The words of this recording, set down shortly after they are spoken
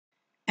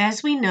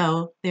As we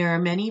know, there are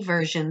many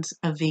versions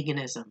of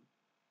veganism,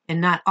 and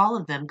not all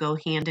of them go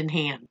hand in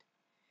hand.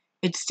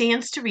 It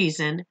stands to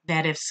reason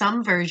that if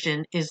some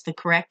version is the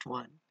correct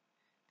one,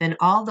 then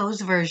all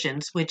those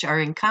versions which are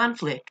in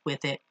conflict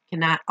with it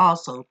cannot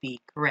also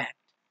be correct.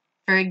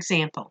 For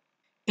example,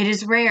 it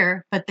is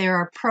rare, but there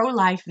are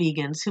pro-life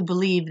vegans who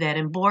believe that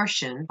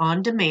abortion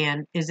on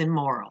demand is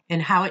immoral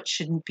and how it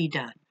shouldn't be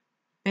done.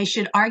 They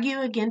should argue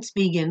against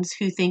vegans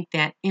who think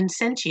that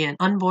insentient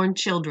unborn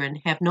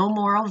children have no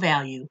moral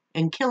value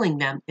and killing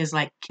them is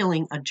like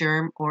killing a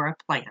germ or a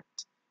plant.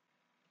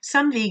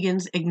 Some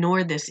vegans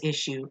ignore this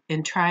issue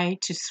and try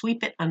to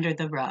sweep it under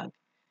the rug.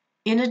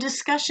 In a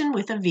discussion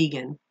with a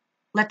vegan,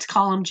 let's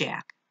call him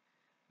Jack,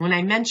 when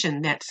I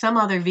mentioned that some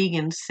other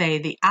vegans say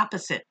the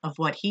opposite of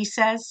what he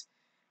says,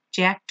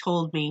 Jack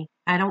told me,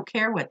 I don't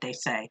care what they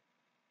say.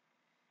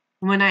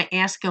 When I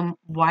asked him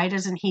why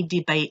doesn't he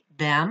debate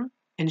them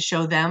and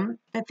show them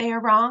that they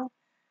are wrong,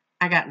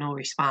 I got no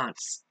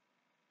response.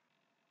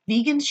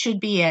 Vegans should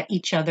be at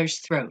each other's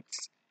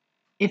throats.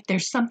 If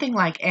there's something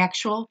like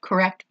actual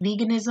correct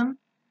veganism,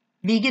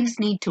 vegans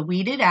need to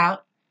weed it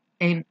out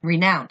and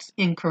renounce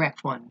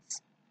incorrect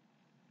ones.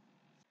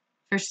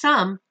 For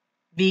some,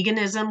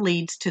 veganism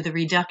leads to the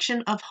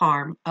reduction of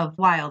harm of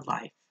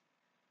wildlife.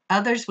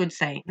 Others would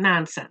say,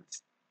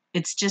 nonsense.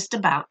 It's just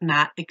about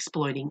not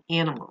exploiting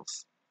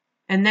animals.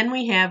 And then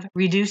we have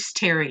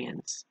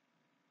reducetarians.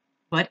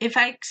 What if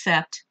I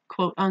accept,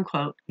 quote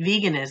unquote,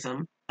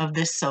 veganism of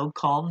this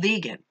so-called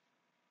vegan?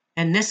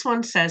 And this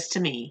one says to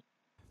me,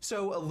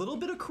 so a little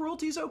bit of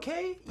cruelty is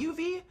okay,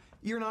 UV?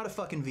 You're not a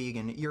fucking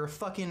vegan. You're a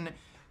fucking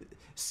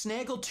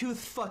snaggletooth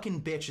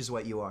fucking bitch is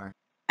what you are.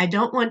 I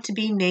don't want to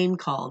be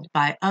name-called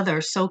by other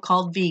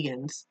so-called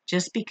vegans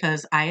just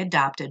because I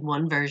adopted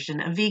one version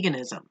of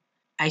veganism.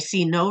 I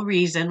see no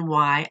reason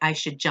why I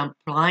should jump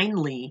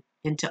blindly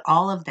into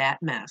all of that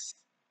mess.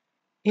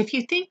 If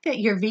you think that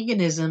your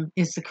veganism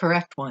is the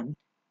correct one,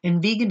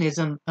 and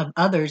veganism of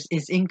others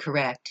is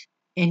incorrect,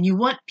 and you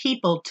want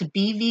people to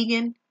be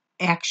vegan,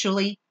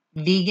 actually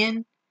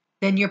vegan,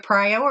 then your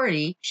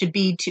priority should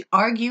be to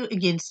argue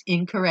against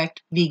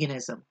incorrect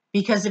veganism.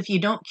 Because if you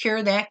don't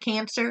cure that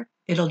cancer,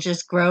 it'll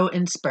just grow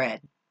and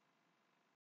spread.